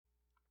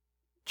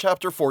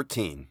Chapter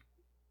 14.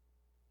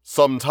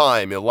 Some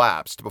time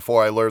elapsed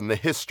before I learned the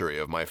history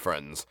of my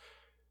friends.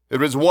 It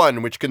was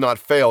one which could not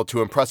fail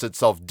to impress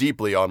itself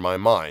deeply on my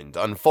mind,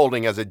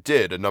 unfolding as it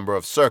did a number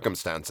of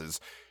circumstances,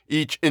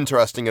 each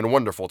interesting and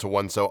wonderful to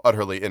one so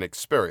utterly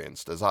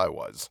inexperienced as I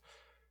was.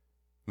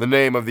 The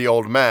name of the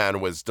old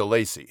man was de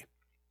Lacy.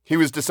 He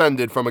was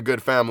descended from a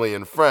good family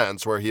in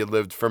France where he had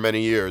lived for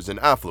many years in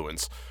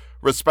affluence,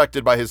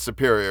 respected by his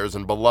superiors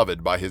and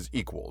beloved by his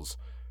equals.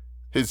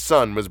 His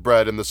son was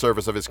bred in the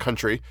service of his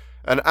country,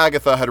 and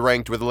Agatha had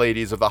ranked with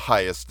ladies of the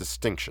highest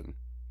distinction.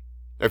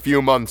 A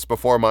few months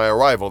before my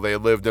arrival they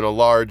had lived in a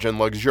large and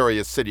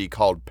luxurious city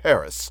called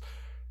Paris,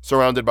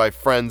 surrounded by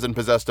friends and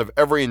possessed of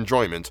every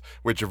enjoyment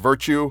which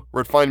virtue,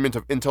 refinement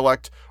of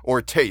intellect,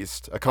 or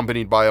taste,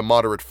 accompanied by a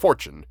moderate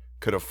fortune,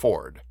 could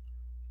afford.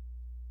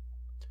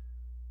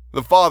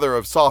 The father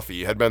of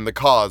Sophie had been the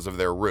cause of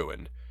their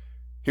ruin.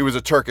 He was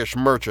a Turkish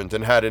merchant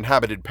and had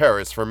inhabited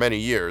Paris for many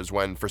years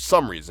when, for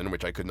some reason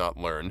which I could not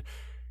learn,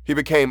 he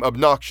became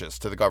obnoxious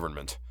to the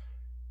government.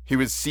 He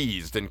was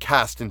seized and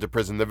cast into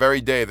prison the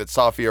very day that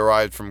Sophie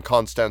arrived from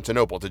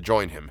Constantinople to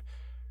join him.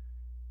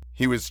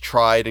 He was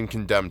tried and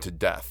condemned to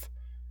death.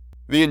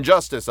 The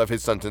injustice of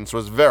his sentence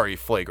was very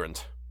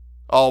flagrant.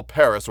 All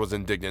Paris was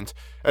indignant,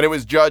 and it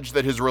was judged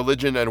that his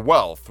religion and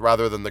wealth,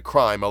 rather than the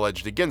crime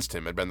alleged against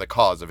him, had been the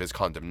cause of his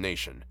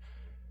condemnation.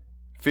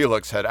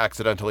 Felix had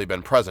accidentally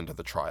been present at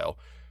the trial.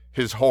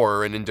 His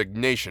horror and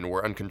indignation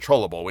were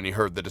uncontrollable when he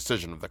heard the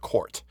decision of the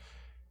court.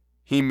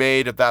 He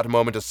made at that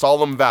moment a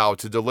solemn vow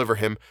to deliver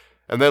him,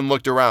 and then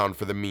looked around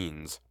for the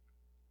means.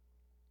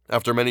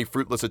 After many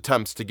fruitless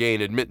attempts to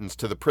gain admittance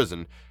to the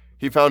prison,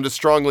 he found a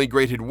strongly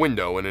grated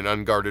window in an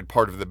unguarded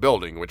part of the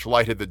building which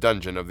lighted the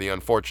dungeon of the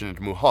unfortunate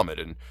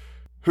Mohammedan,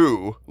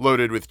 who,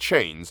 loaded with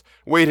chains,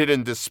 waited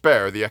in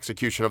despair the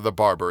execution of the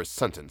barbarous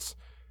sentence.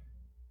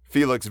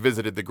 Felix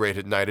visited the grate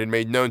at night and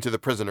made known to the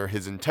prisoner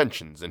his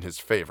intentions in his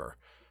favor.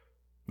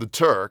 The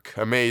Turk,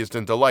 amazed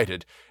and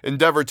delighted,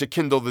 endeavored to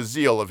kindle the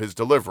zeal of his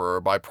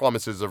deliverer by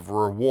promises of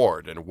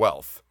reward and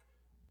wealth.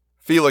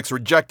 Felix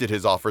rejected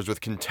his offers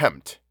with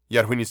contempt,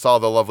 yet when he saw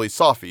the lovely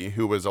Sophie,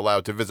 who was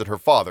allowed to visit her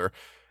father,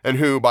 and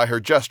who by her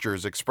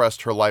gestures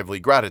expressed her lively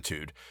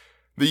gratitude,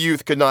 the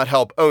youth could not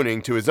help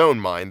owning to his own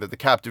mind that the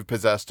captive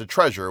possessed a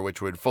treasure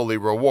which would fully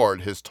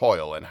reward his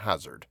toil and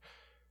hazard.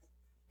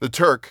 The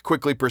Turk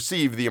quickly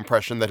perceived the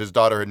impression that his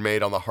daughter had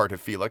made on the heart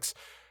of Felix,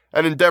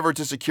 and endeavored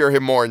to secure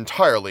him more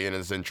entirely in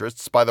his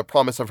interests by the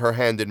promise of her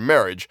hand in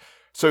marriage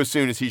so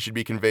soon as he should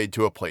be conveyed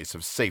to a place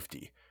of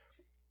safety.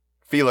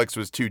 Felix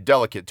was too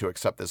delicate to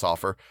accept this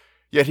offer,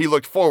 yet he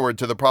looked forward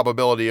to the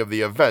probability of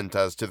the event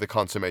as to the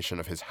consummation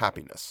of his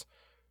happiness.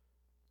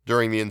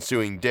 During the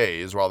ensuing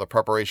days, while the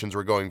preparations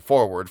were going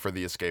forward for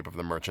the escape of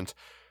the merchant,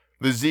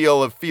 the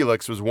zeal of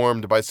Felix was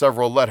warmed by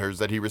several letters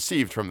that he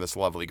received from this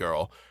lovely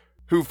girl,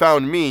 who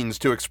found means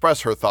to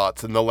express her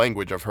thoughts in the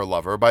language of her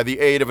lover by the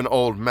aid of an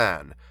old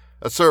man,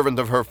 a servant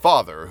of her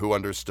father who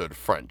understood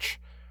French.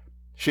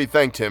 She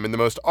thanked him in the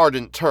most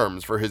ardent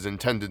terms for his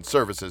intended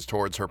services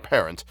towards her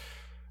parent,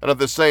 and at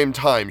the same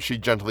time she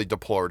gently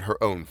deplored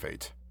her own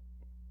fate.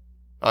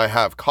 I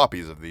have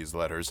copies of these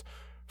letters,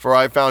 for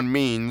I found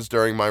means,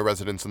 during my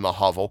residence in the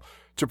hovel,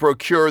 to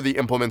procure the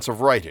implements of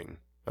writing,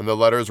 and the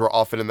letters were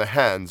often in the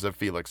hands of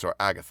Felix or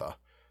Agatha.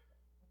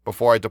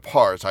 Before I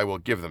depart, I will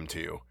give them to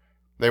you.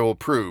 They will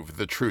prove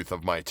the truth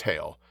of my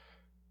tale.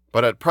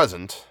 But at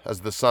present,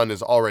 as the sun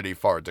is already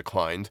far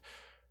declined,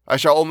 I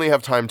shall only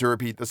have time to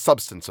repeat the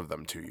substance of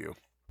them to you.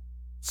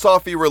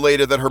 Sophie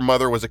related that her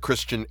mother was a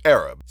Christian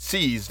Arab,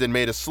 seized and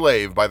made a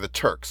slave by the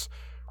Turks.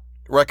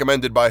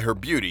 Recommended by her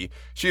beauty,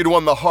 she had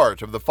won the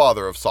heart of the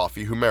father of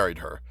Sophie, who married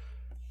her.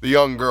 The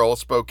young girl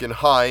spoke in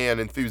high and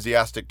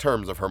enthusiastic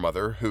terms of her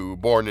mother, who,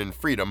 born in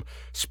freedom,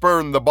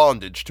 spurned the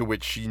bondage to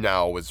which she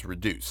now was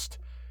reduced.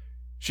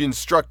 She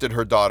instructed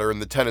her daughter in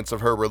the tenets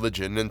of her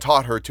religion and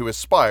taught her to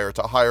aspire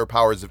to higher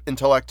powers of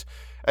intellect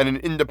and an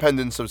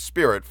independence of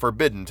spirit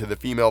forbidden to the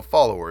female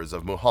followers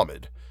of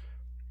Muhammad.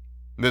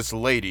 This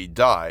lady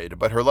died,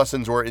 but her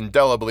lessons were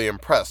indelibly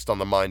impressed on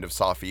the mind of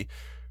Sophie,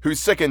 who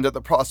sickened at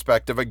the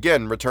prospect of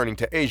again returning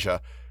to Asia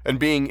and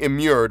being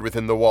immured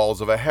within the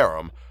walls of a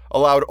harem,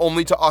 allowed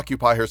only to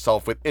occupy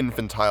herself with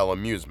infantile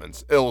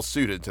amusements,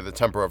 ill-suited to the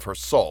temper of her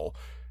soul,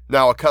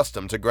 now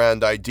accustomed to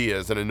grand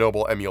ideas and a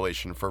noble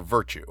emulation for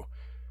virtue.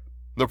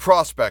 The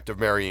prospect of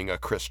marrying a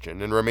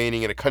Christian and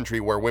remaining in a country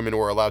where women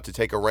were allowed to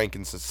take a rank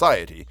in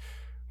society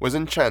was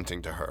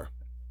enchanting to her.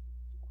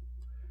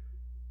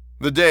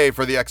 The day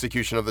for the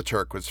execution of the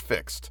Turk was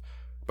fixed,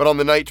 but on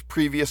the night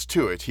previous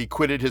to it he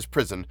quitted his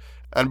prison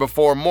and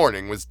before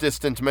morning was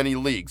distant many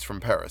leagues from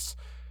Paris.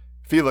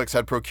 Felix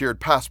had procured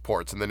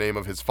passports in the name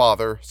of his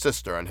father,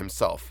 sister, and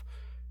himself.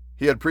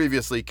 He had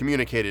previously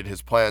communicated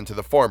his plan to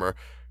the former,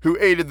 who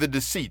aided the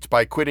deceit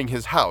by quitting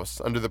his house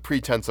under the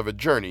pretense of a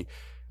journey,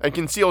 and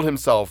concealed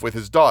himself with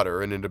his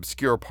daughter in an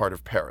obscure part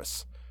of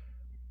Paris.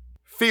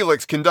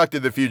 Felix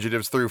conducted the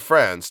fugitives through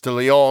France to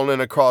Lyon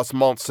and across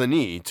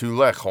Mont-Cenis to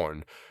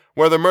Leghorn,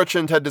 where the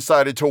merchant had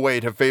decided to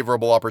wait a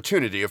favorable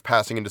opportunity of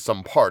passing into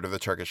some part of the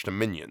Turkish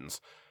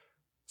dominions.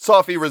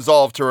 Safi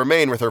resolved to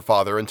remain with her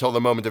father until the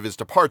moment of his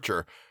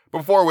departure,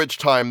 before which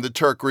time the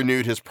Turk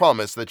renewed his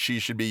promise that she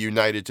should be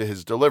united to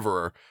his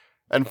deliverer,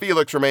 and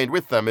Felix remained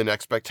with them in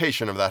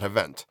expectation of that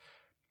event.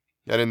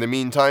 And in the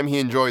meantime he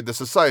enjoyed the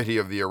society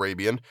of the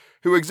Arabian,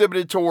 who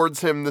exhibited towards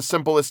him the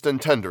simplest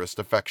and tenderest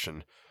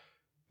affection.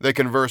 They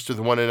conversed with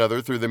one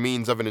another through the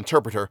means of an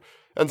interpreter,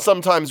 and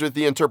sometimes with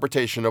the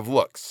interpretation of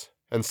looks,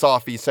 and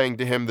Safi sang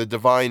to him the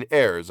divine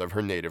airs of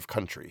her native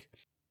country.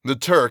 The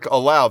Turk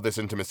allowed this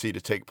intimacy to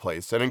take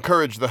place and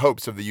encouraged the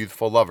hopes of the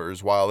youthful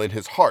lovers, while in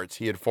his heart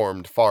he had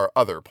formed far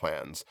other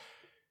plans.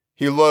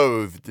 He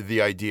loathed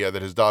the idea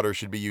that his daughter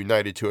should be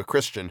united to a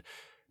Christian,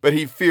 but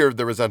he feared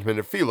the resentment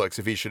of Felix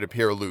if he should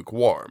appear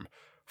lukewarm,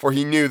 for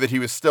he knew that he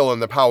was still in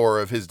the power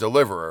of his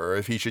deliverer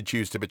if he should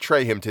choose to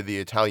betray him to the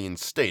Italian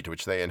state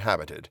which they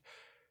inhabited.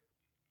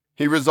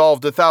 He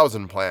resolved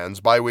 1,000 plans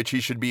by which he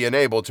should be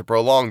enabled to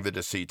prolong the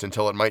deceit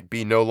until it might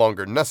be no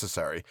longer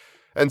necessary,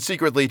 and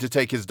secretly to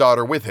take his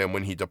daughter with him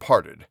when he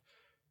departed.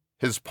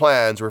 His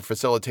plans were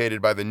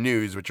facilitated by the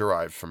news which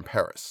arrived from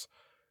Paris.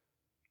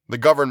 The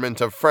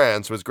government of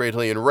France was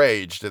greatly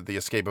enraged at the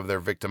escape of their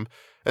victim,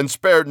 and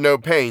spared no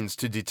pains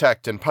to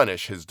detect and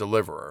punish his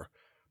deliverer.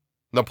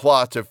 The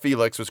plot of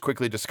Felix was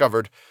quickly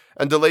discovered,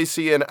 and De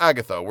Lacy and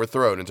Agatha were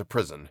thrown into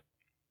prison.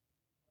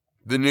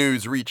 The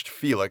news reached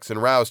Felix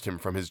and roused him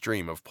from his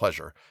dream of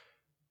pleasure.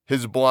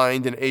 His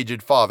blind and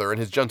aged father and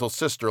his gentle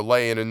sister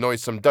lay in a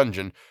noisome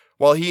dungeon,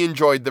 while he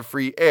enjoyed the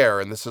free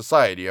air and the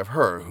society of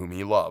her whom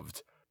he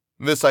loved.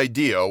 This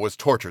idea was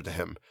torture to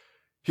him.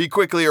 He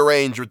quickly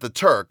arranged with the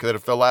Turk that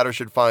if the latter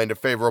should find a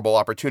favorable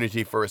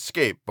opportunity for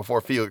escape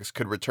before Felix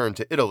could return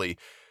to Italy,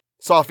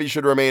 Safi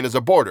should remain as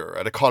a boarder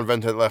at a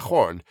convent at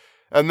Leghorn,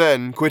 and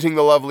then, quitting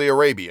the lovely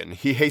Arabian,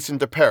 he hastened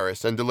to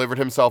Paris and delivered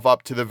himself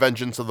up to the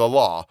vengeance of the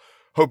law,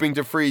 hoping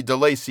to free De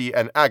Lacy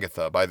and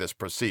Agatha by this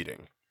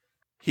proceeding.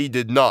 He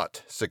did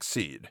not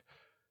succeed.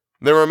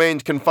 They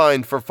remained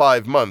confined for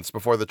 5 months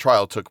before the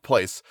trial took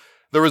place,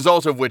 the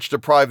result of which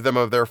deprived them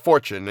of their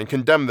fortune and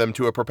condemned them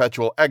to a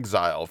perpetual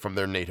exile from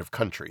their native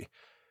country.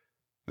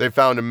 They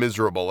found a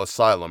miserable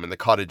asylum in the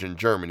cottage in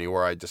Germany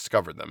where I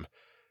discovered them.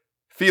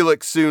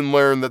 Felix soon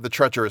learned that the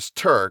treacherous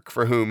Turk,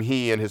 for whom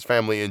he and his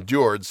family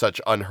endured such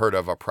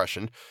unheard-of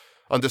oppression,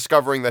 on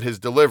discovering that his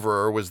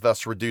deliverer was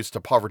thus reduced to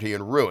poverty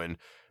and ruin,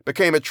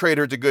 became a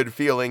traitor to good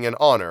feeling and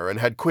honor and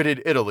had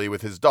quitted Italy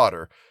with his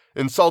daughter,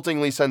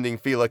 insultingly sending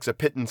Felix a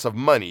pittance of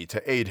money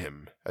to aid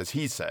him, as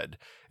he said,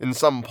 in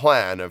some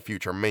plan of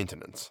future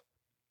maintenance.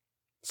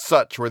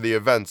 Such were the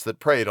events that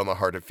preyed on the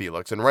heart of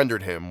Felix and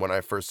rendered him, when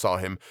I first saw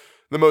him,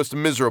 the most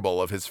miserable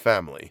of his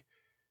family.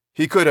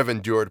 He could have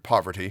endured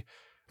poverty,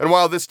 and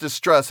while this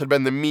distress had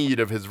been the meed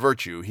of his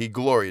virtue, he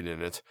gloried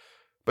in it,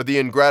 but the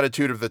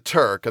ingratitude of the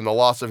Turk and the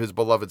loss of his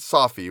beloved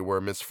Safi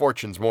were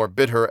misfortunes more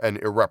bitter and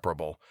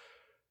irreparable.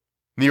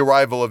 The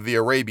arrival of the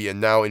Arabian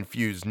now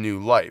infused new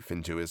life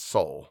into his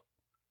soul.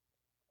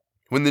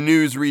 When the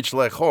news reached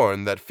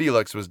Leghorn that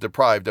Felix was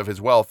deprived of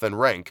his wealth and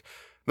rank,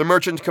 the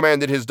merchant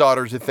commanded his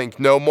daughter to think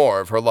no more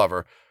of her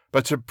lover,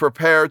 but to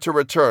prepare to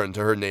return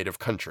to her native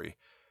country.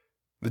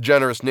 The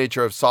generous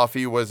nature of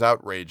Safi was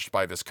outraged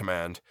by this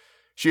command.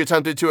 She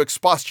attempted to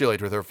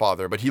expostulate with her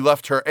father, but he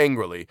left her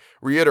angrily,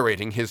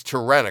 reiterating his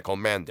tyrannical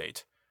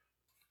mandate.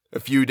 A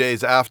few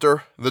days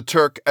after, the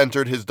Turk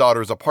entered his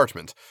daughter's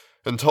apartment,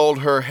 and told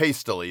her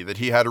hastily that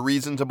he had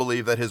reason to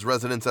believe that his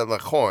residence at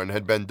Leghorn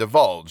had been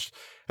divulged,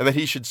 and that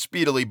he should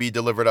speedily be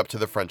delivered up to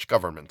the French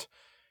government.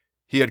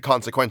 He had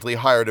consequently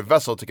hired a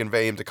vessel to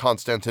convey him to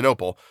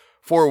Constantinople,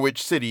 for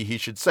which city he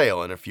should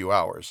sail in a few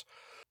hours.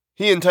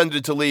 He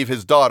intended to leave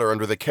his daughter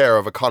under the care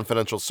of a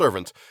confidential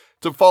servant,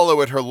 to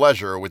follow at her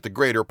leisure with the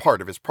greater part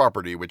of his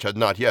property which had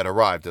not yet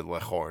arrived at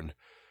Leghorn.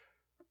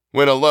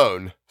 When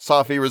alone,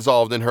 Safi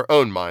resolved in her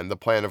own mind the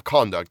plan of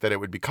conduct that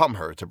it would become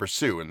her to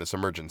pursue in this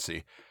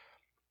emergency.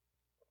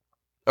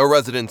 A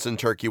residence in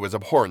Turkey was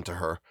abhorrent to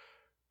her.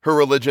 Her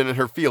religion and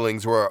her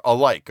feelings were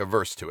alike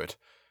averse to it.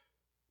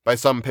 By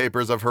some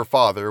papers of her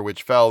father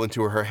which fell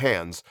into her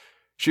hands,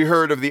 she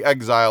heard of the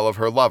exile of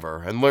her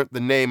lover and learnt the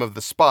name of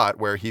the spot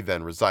where he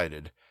then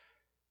resided.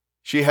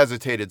 She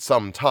hesitated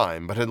some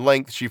time, but at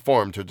length she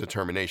formed her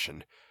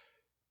determination.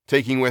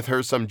 Taking with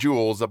her some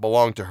jewels that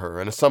belonged to her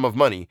and a sum of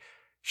money,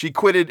 she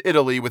quitted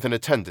Italy with an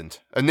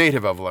attendant, a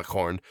native of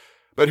Leghorn,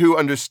 but who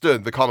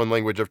understood the common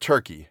language of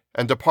Turkey,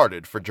 and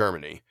departed for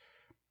Germany.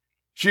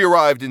 She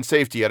arrived in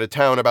safety at a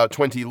town about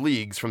 20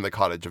 leagues from the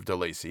cottage of De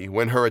Lacy,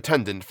 when her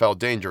attendant fell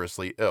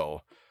dangerously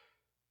ill.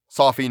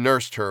 Safi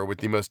nursed her with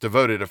the most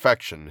devoted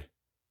affection,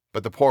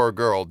 but the poor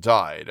girl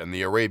died, and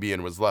the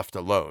Arabian was left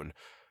alone,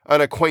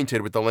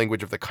 unacquainted with the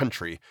language of the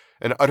country,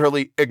 and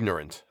utterly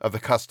ignorant of the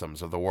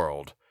customs of the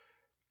world.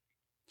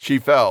 She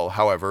fell,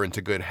 however,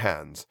 into good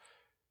hands.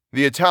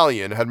 The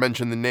Italian had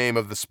mentioned the name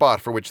of the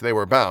spot for which they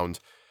were bound,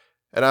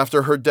 and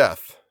after her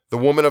death, the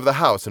woman of the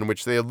house in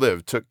which they had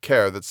lived took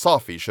care that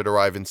Safi should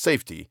arrive in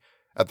safety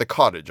at the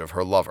cottage of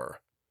her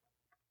lover.